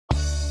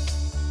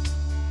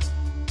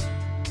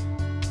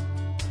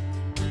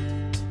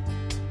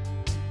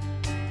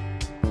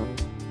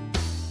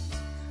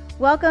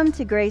Welcome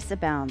to Grace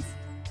Abounds.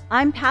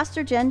 I'm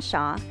Pastor Jen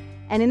Shaw,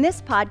 and in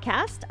this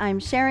podcast, I'm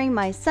sharing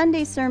my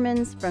Sunday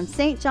sermons from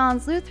St.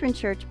 John's Lutheran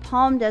Church,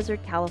 Palm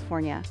Desert,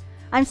 California.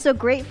 I'm so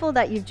grateful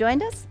that you've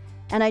joined us,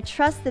 and I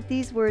trust that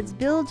these words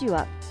build you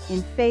up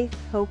in faith,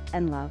 hope,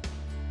 and love.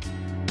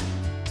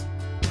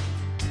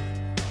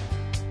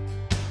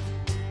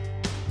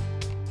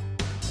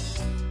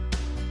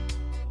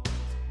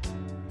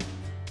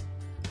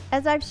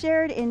 As I've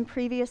shared in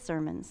previous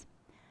sermons,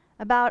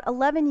 about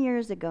 11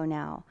 years ago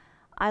now,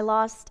 I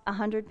lost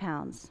 100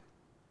 pounds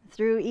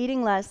through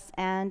eating less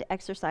and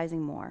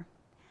exercising more.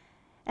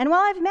 And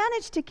while I've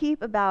managed to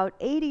keep about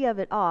 80 of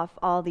it off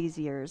all these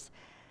years,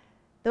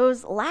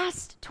 those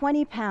last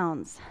 20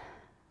 pounds,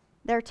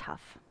 they're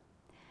tough.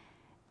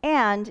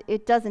 And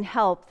it doesn't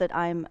help that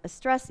I'm a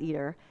stress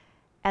eater,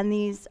 and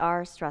these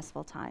are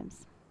stressful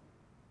times.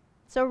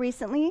 So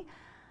recently,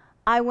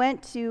 I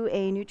went to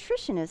a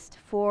nutritionist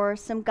for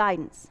some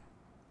guidance.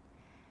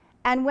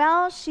 And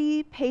while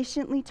she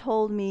patiently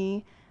told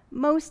me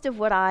most of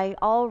what I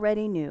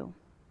already knew,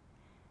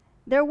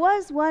 there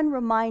was one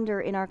reminder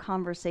in our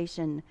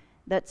conversation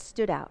that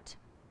stood out.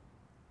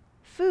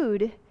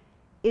 Food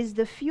is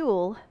the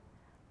fuel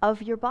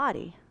of your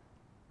body.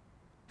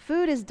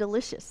 Food is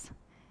delicious,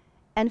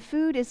 and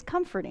food is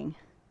comforting.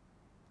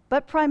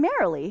 But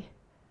primarily,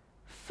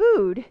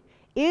 food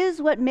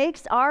is what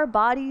makes our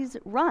bodies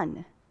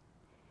run.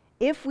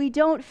 If we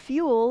don't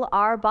fuel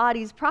our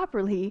bodies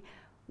properly,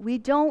 we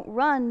don't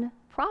run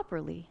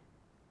properly.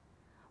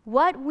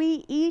 What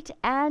we eat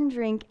and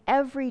drink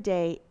every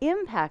day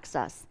impacts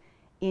us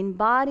in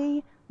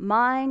body,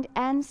 mind,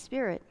 and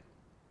spirit.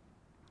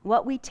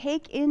 What we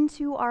take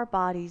into our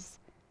bodies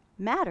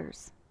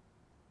matters.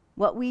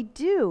 What we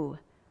do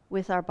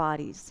with our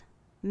bodies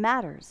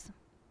matters.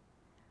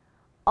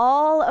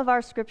 All of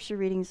our scripture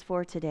readings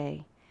for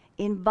today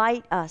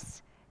invite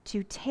us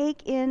to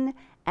take in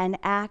and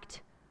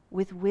act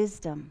with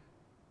wisdom,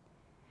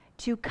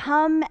 to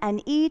come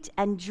and eat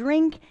and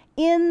drink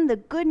in the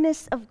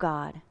goodness of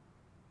God,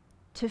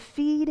 to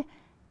feed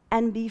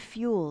and be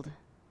fueled,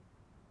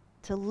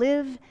 to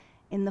live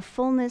in the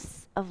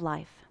fullness of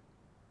life.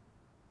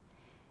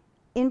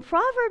 In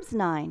Proverbs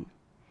 9,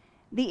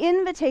 the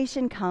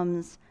invitation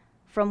comes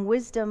from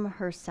wisdom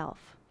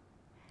herself.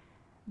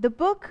 The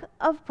book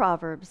of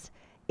Proverbs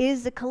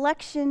is a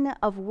collection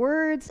of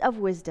words of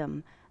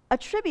wisdom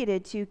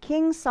attributed to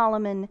King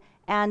Solomon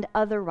and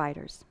other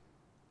writers.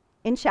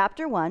 In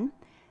chapter 1,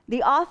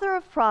 the author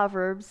of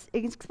Proverbs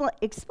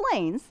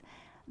explains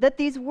that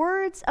these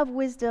words of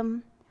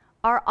wisdom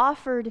are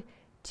offered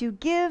to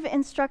give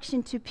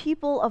instruction to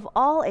people of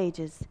all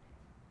ages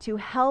to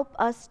help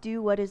us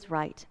do what is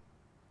right,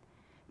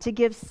 to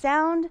give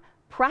sound,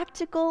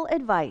 practical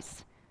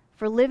advice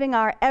for living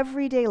our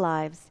everyday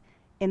lives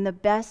in the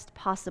best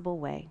possible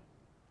way.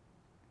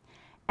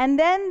 And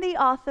then the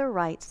author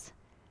writes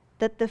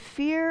that the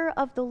fear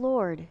of the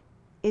Lord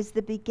is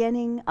the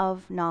beginning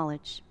of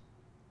knowledge.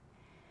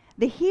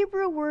 The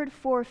Hebrew word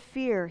for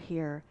fear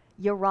here,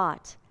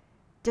 yarat,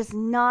 does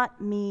not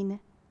mean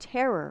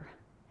terror.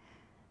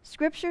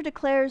 Scripture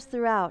declares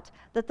throughout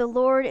that the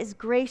Lord is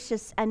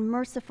gracious and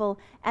merciful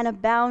and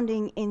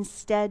abounding in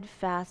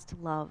steadfast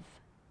love.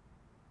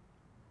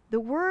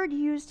 The word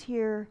used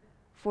here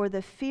for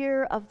the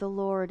fear of the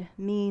Lord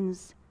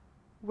means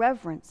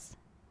reverence,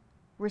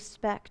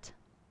 respect,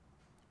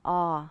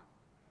 awe,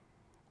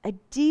 a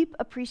deep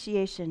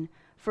appreciation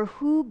for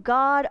who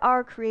God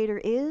our Creator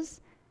is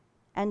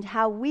and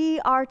how we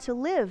are to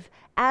live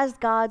as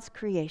God's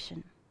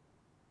creation.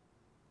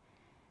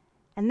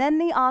 And then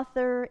the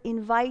author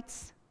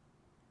invites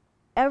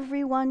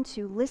everyone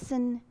to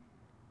listen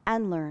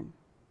and learn,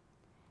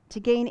 to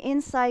gain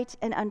insight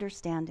and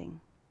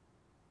understanding,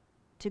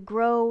 to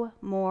grow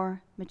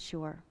more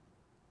mature.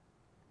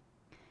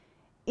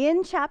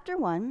 In chapter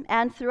 1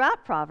 and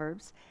throughout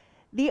Proverbs,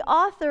 the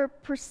author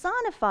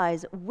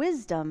personifies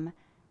wisdom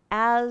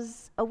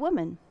as a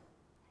woman.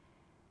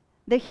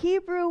 The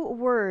Hebrew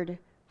word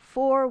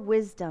for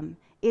wisdom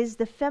is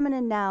the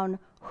feminine noun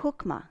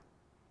hukmah,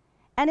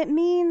 and it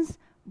means,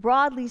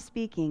 broadly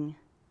speaking,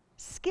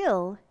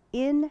 skill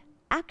in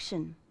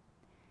action,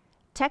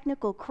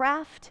 technical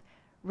craft,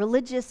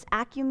 religious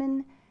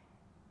acumen,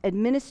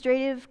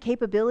 administrative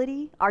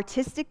capability,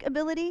 artistic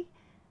ability,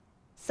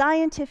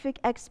 scientific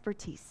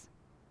expertise.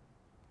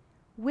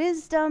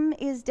 Wisdom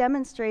is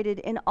demonstrated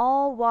in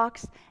all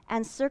walks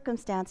and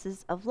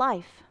circumstances of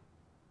life.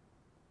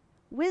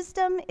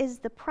 Wisdom is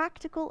the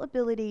practical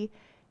ability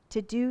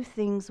to do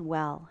things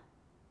well,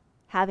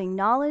 having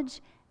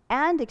knowledge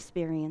and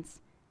experience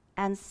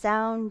and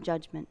sound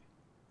judgment,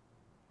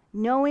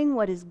 knowing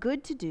what is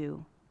good to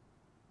do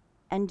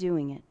and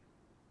doing it.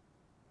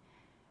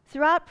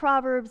 Throughout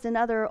Proverbs and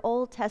other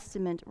Old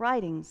Testament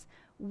writings,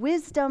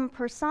 wisdom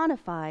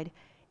personified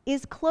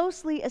is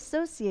closely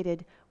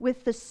associated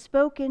with the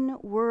spoken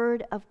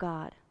word of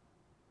God.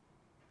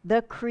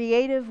 The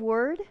creative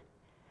word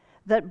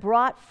that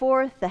brought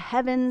forth the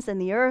heavens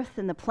and the earth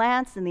and the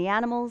plants and the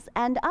animals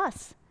and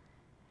us.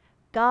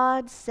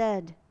 God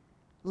said,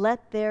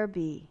 "Let there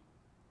be,"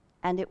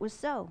 And it was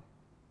so.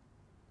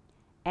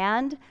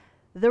 And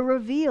the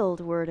revealed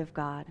Word of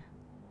God,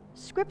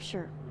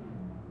 Scripture,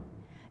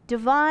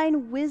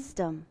 divine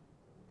wisdom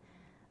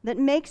that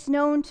makes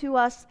known to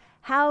us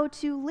how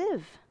to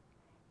live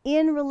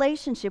in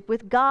relationship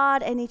with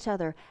God and each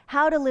other,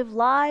 how to live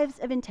lives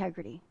of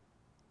integrity,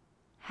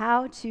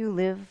 how to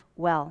live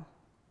well.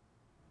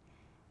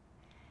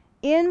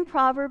 In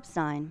Proverbs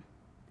 9,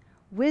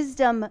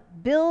 wisdom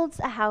builds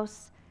a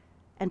house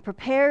and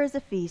prepares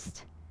a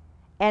feast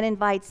and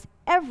invites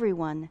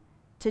everyone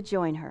to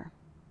join her.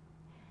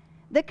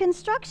 The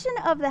construction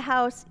of the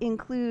house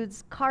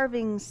includes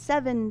carving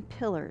 7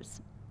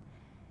 pillars.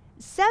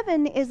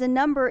 7 is a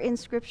number in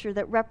Scripture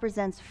that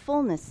represents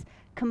fullness,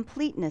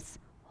 completeness,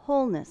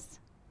 wholeness.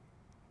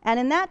 And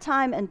in that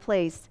time and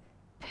place,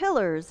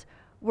 pillars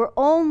were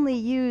only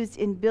used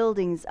in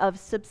buildings of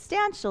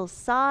substantial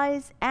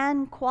size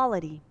and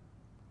quality.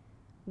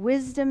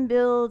 Wisdom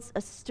builds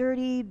a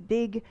sturdy,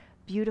 big,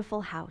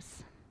 beautiful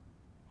house.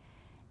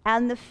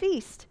 And the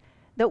feast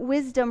that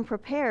wisdom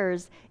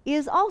prepares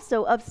is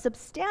also of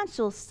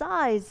substantial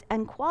size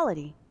and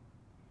quality.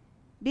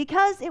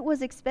 Because it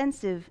was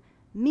expensive,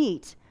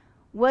 meat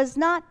was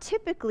not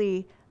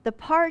typically the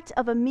part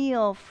of a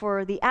meal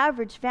for the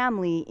average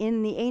family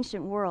in the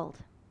ancient world.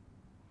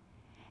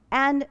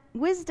 And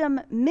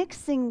wisdom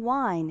mixing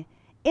wine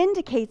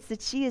indicates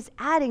that she is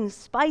adding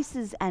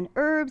spices and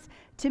herbs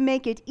to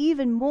make it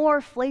even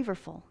more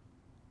flavorful.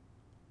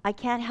 I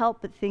can't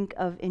help but think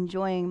of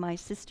enjoying my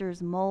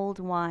sister's mulled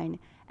wine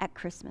at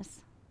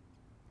Christmas.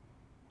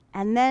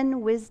 And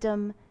then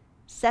wisdom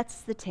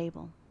sets the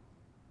table.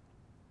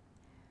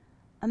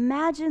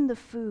 Imagine the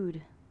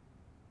food,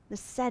 the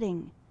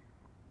setting,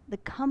 the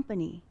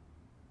company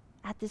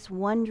at this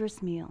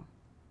wondrous meal.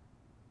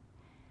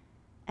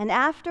 And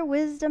after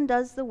wisdom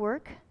does the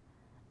work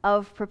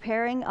of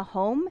preparing a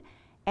home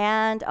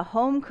and a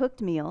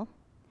home-cooked meal,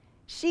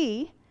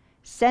 she,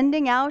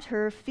 sending out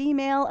her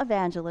female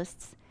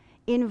evangelists,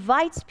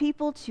 invites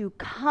people to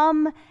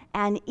come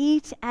and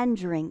eat and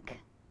drink.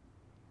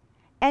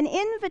 An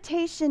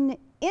invitation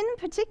in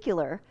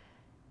particular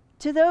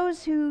to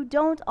those who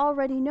don't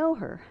already know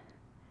her,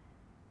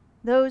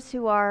 those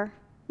who are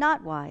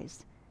not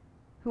wise,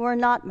 who are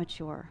not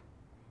mature,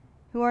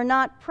 who are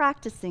not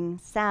practicing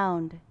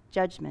sound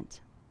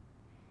judgment.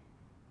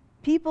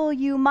 People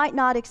you might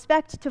not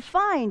expect to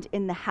find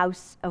in the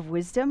house of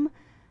wisdom,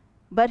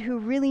 but who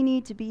really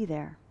need to be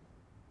there.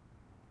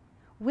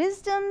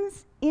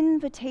 Wisdom's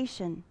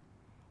invitation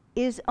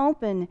is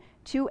open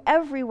to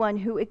everyone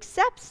who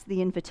accepts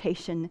the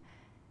invitation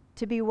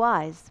to be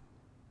wise.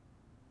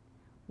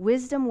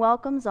 Wisdom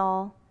welcomes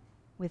all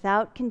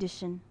without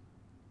condition.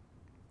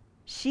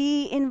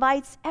 She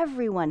invites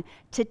everyone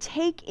to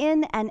take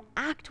in and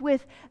act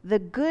with the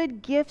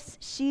good gifts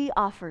she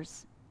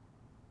offers.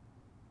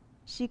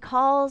 She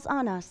calls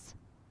on us,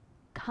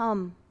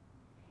 "Come,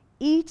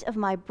 eat of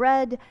my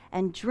bread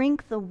and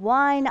drink the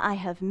wine I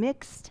have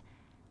mixed,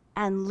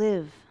 and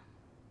live."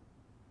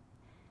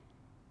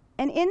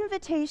 An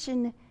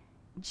invitation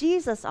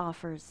Jesus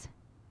offers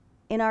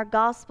in our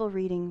gospel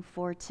reading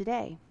for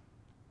today.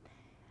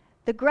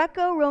 The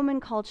Greco-Roman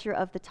culture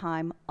of the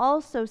time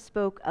also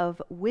spoke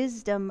of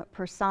wisdom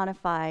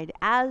personified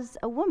as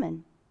a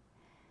woman.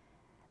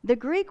 The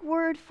Greek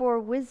word for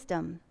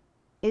wisdom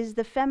is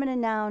the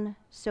feminine noun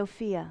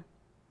Sophia.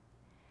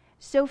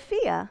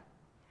 Sophia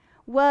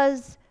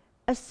was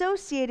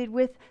associated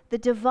with the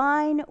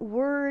divine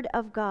Word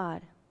of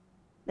God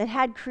that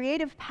had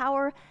creative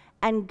power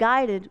and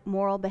guided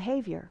moral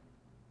behavior.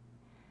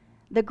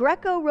 The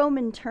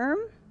Greco-Roman term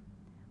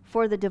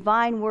for the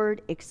divine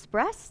word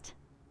expressed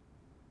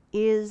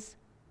is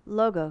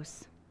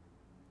logos.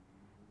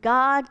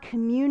 God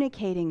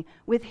communicating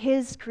with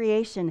His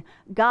creation,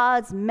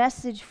 God's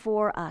message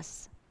for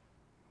us.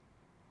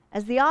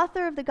 As the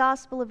author of the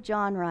Gospel of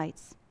John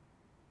writes,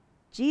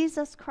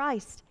 Jesus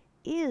Christ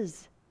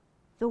is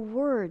the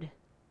Word,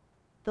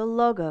 the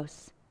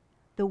logos,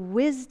 the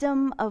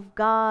wisdom of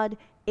God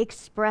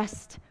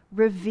expressed,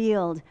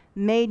 revealed,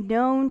 made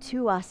known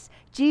to us.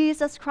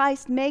 Jesus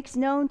Christ makes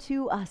known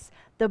to us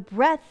the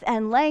breadth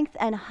and length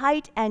and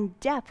height and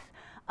depth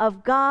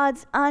of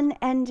God's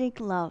unending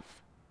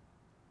love.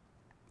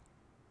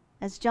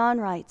 As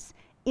John writes,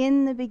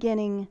 in the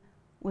beginning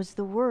was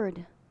the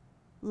Word,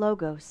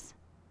 logos,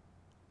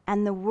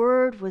 and the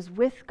Word was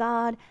with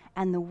God,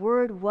 and the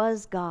Word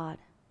was God.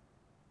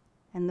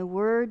 And the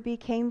Word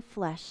became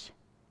flesh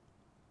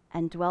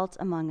and dwelt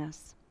among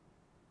us.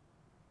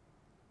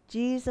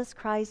 Jesus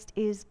Christ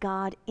is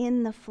God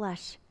in the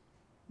flesh,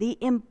 the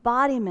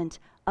embodiment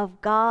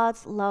of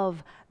God's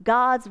love,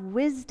 God's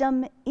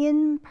wisdom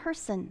in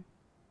person,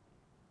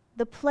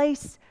 the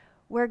place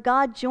where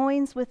God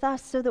joins with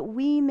us so that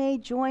we may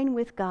join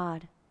with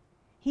God.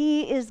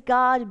 He is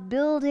God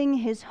building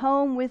His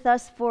home with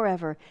us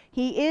forever.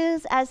 He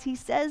is, as He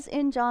says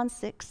in John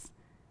 6,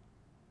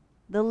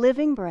 the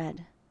living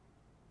bread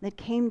that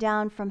came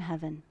down from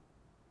heaven.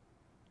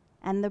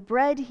 And the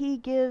bread He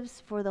gives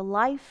for the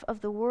life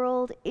of the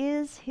world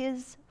is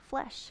His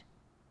flesh.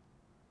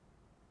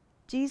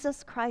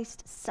 Jesus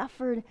Christ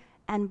suffered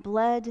and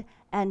bled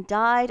and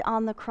died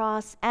on the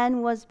cross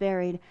and was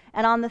buried,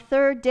 and on the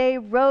third day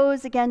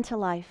rose again to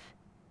life,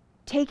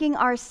 taking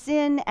our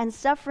sin and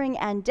suffering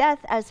and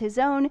death as his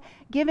own,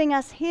 giving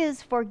us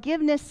his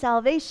forgiveness,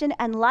 salvation,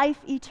 and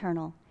life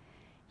eternal.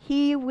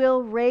 He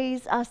will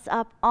raise us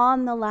up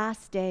on the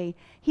last day.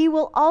 He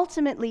will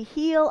ultimately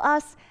heal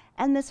us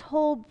and this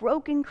whole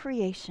broken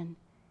creation.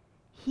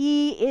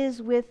 He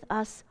is with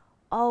us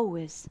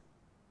always.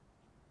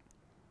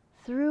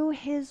 Through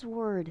his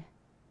word,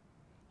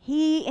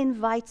 he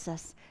invites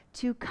us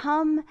to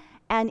come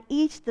and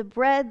eat the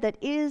bread that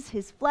is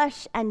his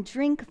flesh and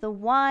drink the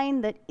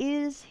wine that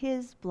is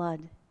his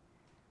blood.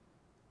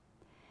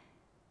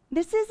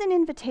 This is an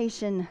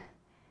invitation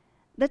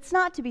that's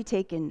not to be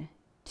taken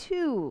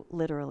too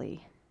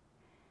literally.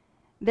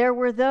 There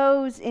were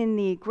those in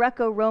the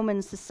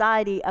Greco-Roman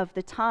society of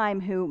the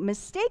time who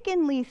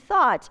mistakenly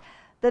thought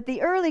that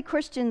the early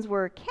Christians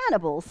were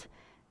cannibals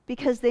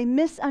because they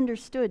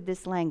misunderstood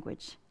this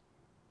language.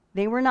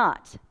 They were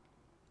not.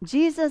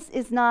 Jesus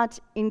is not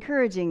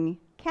encouraging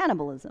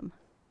cannibalism.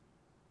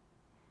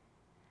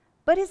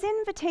 But his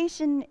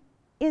invitation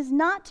is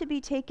not to be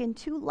taken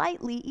too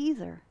lightly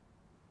either.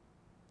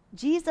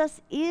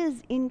 Jesus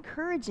is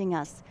encouraging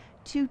us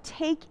to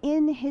take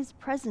in his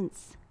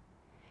presence,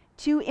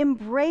 to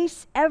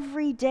embrace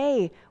every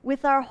day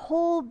with our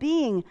whole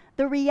being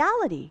the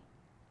reality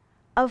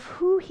of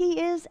who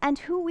he is and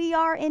who we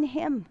are in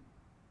him,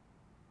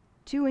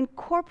 to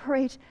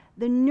incorporate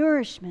the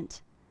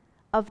nourishment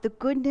of the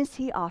goodness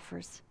he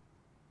offers,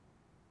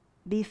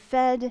 be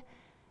fed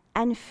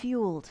and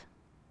fueled,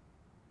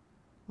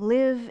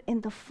 live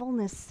in the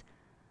fullness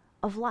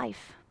of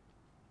life.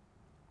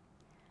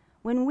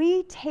 When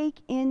we take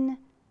in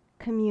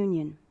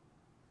communion,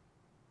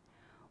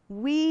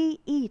 we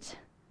eat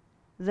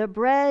the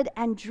bread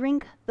and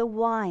drink the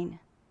wine,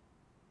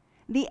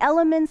 the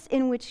elements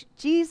in which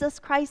Jesus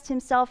Christ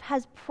himself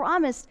has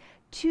promised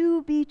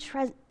to be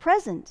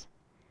present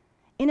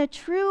in a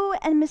true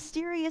and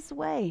mysterious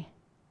way.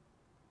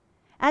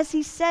 As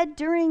he said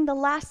during the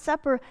Last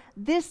Supper,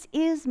 "This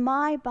is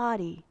my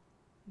body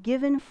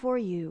given for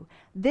you.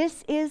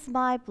 This is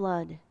my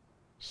blood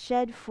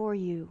shed for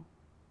you."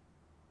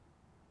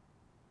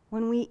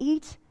 When we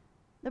eat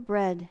the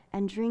bread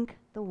and drink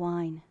the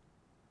wine,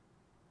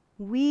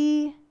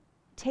 we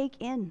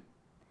take in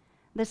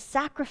the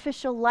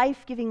sacrificial,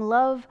 life-giving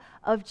love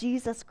of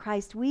Jesus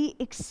Christ. We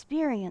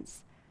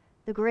experience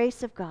the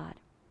grace of God.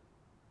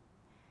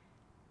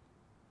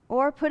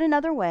 Or put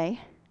another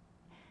way,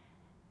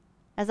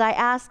 as I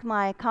asked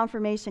my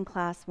confirmation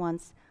class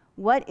once,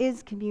 "What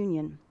is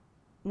communion?"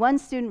 One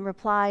student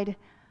replied,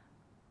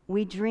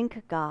 "We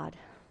drink God."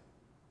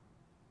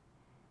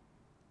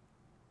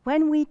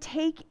 When we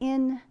take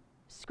in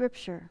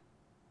Scripture,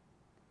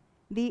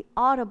 the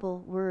audible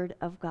word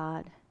of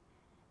God,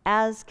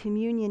 as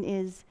communion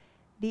is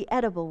the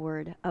edible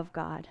word of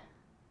God,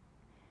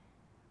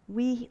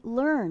 we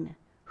learn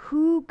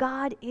who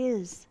God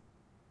is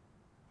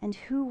and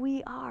who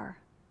we are.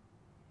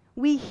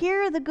 We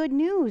hear the good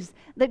news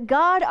that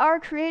God, our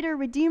Creator,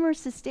 Redeemer,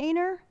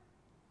 Sustainer,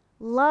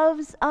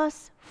 loves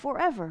us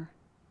forever.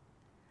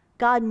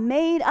 God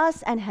made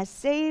us and has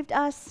saved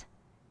us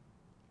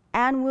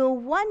and will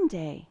one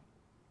day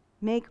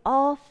make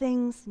all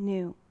things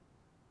new.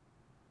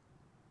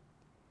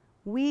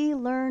 We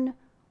learn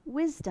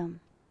wisdom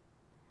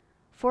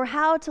for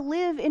how to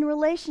live in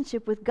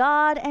relationship with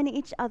God and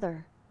each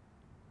other.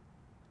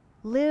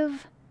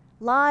 Live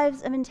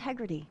lives of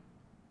integrity.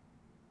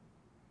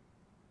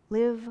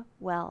 Live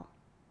well.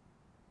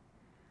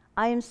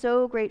 I am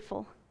so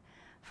grateful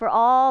for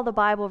all the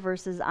Bible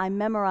verses I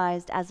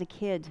memorized as a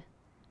kid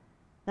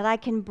that I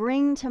can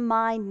bring to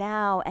mind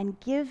now and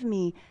give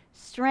me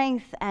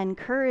strength and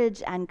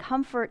courage and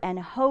comfort and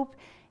hope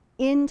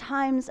in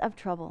times of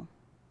trouble.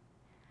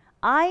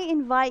 I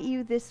invite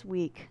you this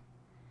week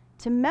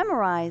to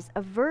memorize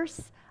a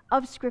verse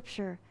of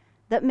Scripture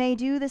that may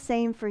do the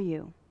same for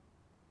you.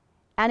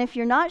 And if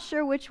you're not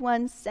sure which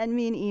one, send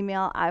me an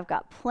email. I've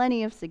got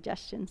plenty of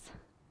suggestions.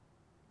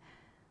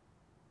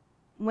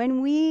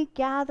 When we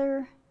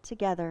gather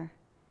together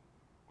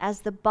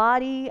as the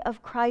body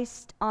of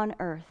Christ on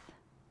earth,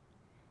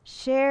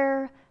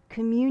 share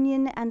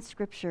communion and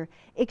Scripture,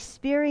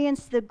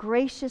 experience the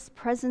gracious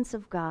presence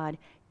of God,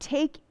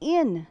 take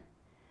in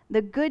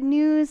the good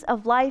news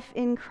of life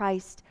in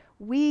Christ,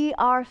 we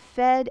are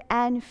fed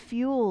and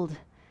fueled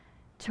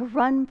to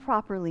run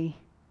properly,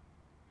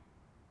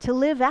 to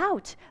live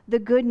out the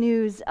good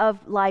news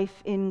of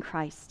life in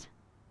Christ,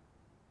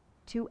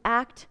 to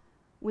act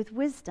with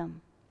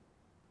wisdom.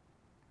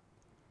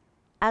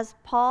 As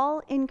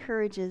Paul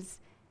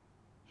encourages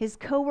his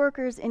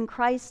co-workers in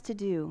Christ to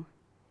do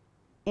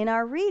in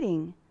our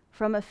reading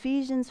from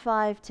Ephesians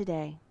 5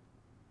 today,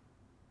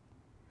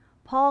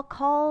 Paul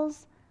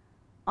calls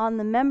on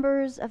the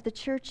members of the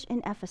church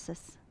in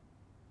Ephesus.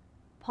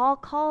 Paul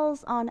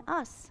calls on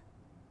us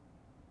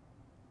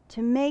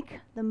to make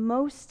the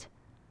most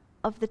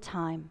of the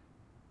time,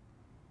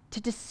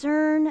 to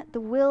discern the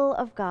will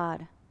of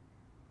God,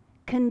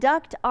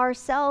 conduct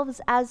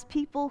ourselves as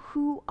people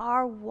who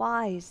are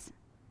wise,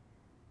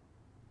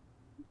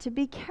 to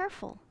be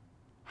careful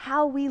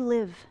how we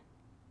live,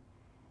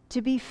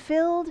 to be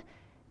filled,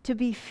 to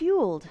be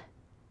fueled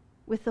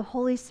with the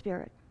Holy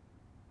Spirit.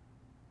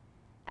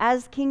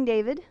 As King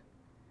David,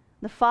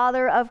 the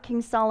father of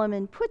King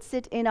Solomon, puts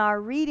it in our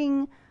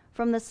reading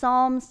from the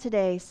Psalms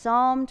today,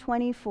 Psalm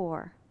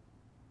 24,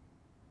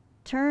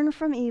 turn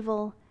from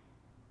evil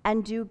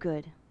and do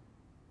good.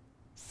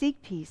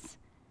 Seek peace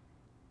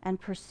and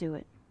pursue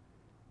it.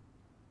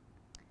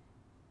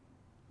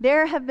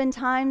 There have been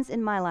times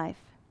in my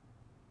life,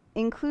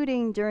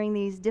 including during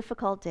these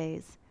difficult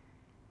days,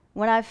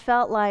 when I've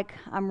felt like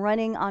I'm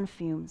running on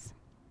fumes.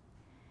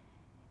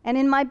 And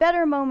in my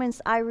better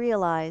moments, I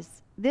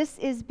realize this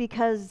is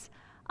because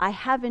I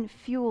haven't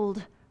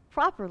fueled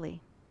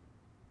properly.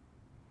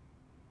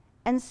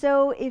 And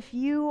so if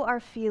you are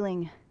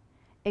feeling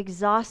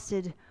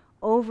exhausted,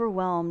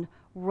 overwhelmed,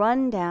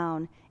 run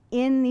down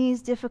in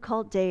these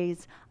difficult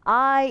days,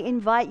 I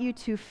invite you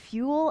to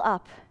fuel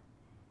up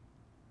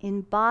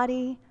in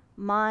body,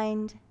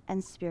 mind,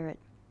 and spirit.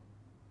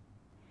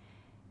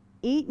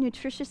 Eat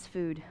nutritious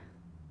food.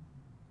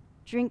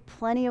 Drink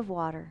plenty of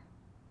water.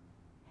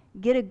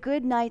 Get a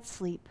good night's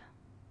sleep.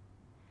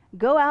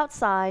 Go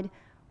outside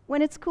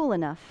when it's cool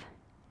enough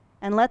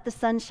and let the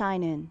sun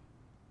shine in.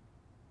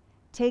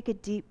 Take a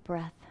deep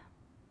breath.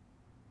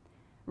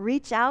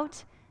 Reach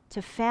out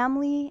to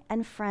family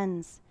and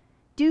friends.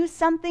 Do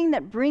something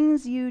that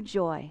brings you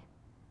joy.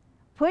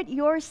 Put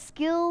your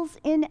skills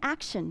in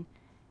action.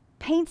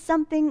 Paint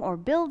something or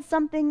build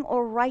something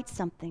or write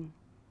something.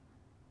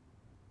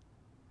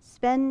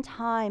 Spend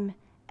time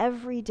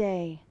every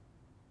day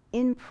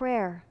in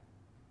prayer,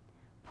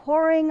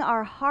 pouring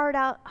our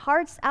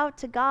hearts out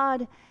to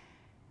God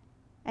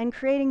and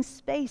creating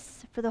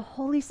space for the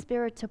Holy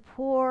Spirit to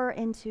pour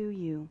into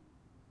you.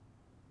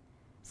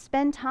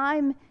 Spend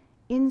time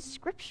in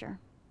Scripture.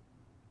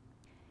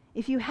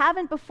 If you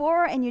haven't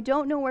before and you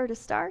don't know where to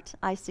start,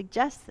 I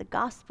suggest the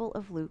Gospel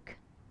of Luke.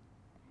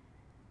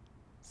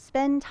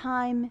 Spend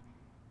time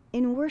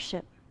in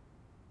worship,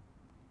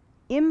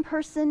 in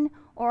person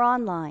or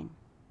online.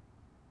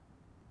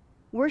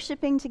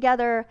 Worshiping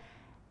together,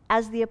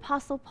 as the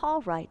Apostle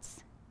Paul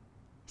writes,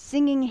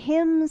 singing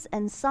hymns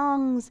and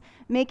songs,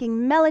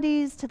 making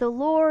melodies to the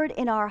Lord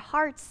in our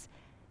hearts,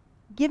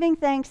 giving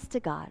thanks to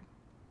God.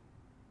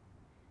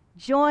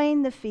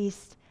 Join the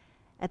feast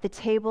at the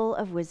table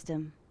of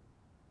wisdom.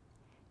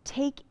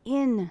 Take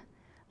in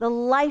the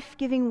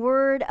life-giving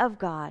word of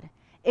God.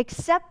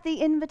 Accept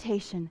the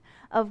invitation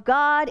of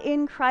God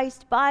in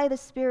Christ by the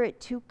Spirit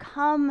to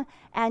come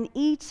and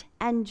eat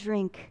and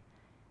drink.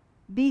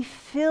 Be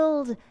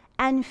filled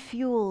and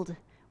fueled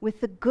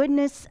with the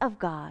goodness of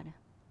God.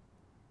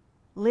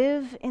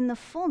 Live in the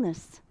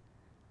fullness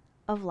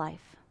of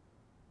life.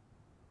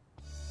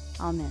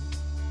 Amen.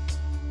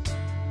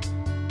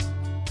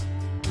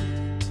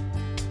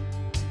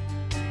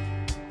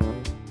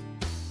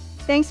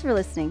 Thanks for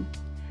listening.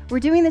 We're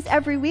doing this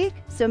every week,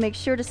 so make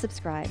sure to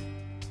subscribe.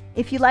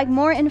 If you'd like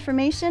more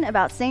information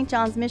about St.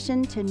 John's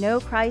mission to know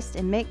Christ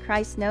and make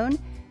Christ known,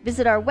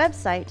 visit our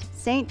website,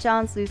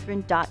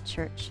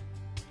 stjohnslutheran.church.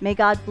 May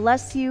God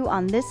bless you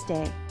on this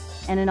day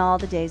and in all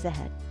the days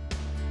ahead.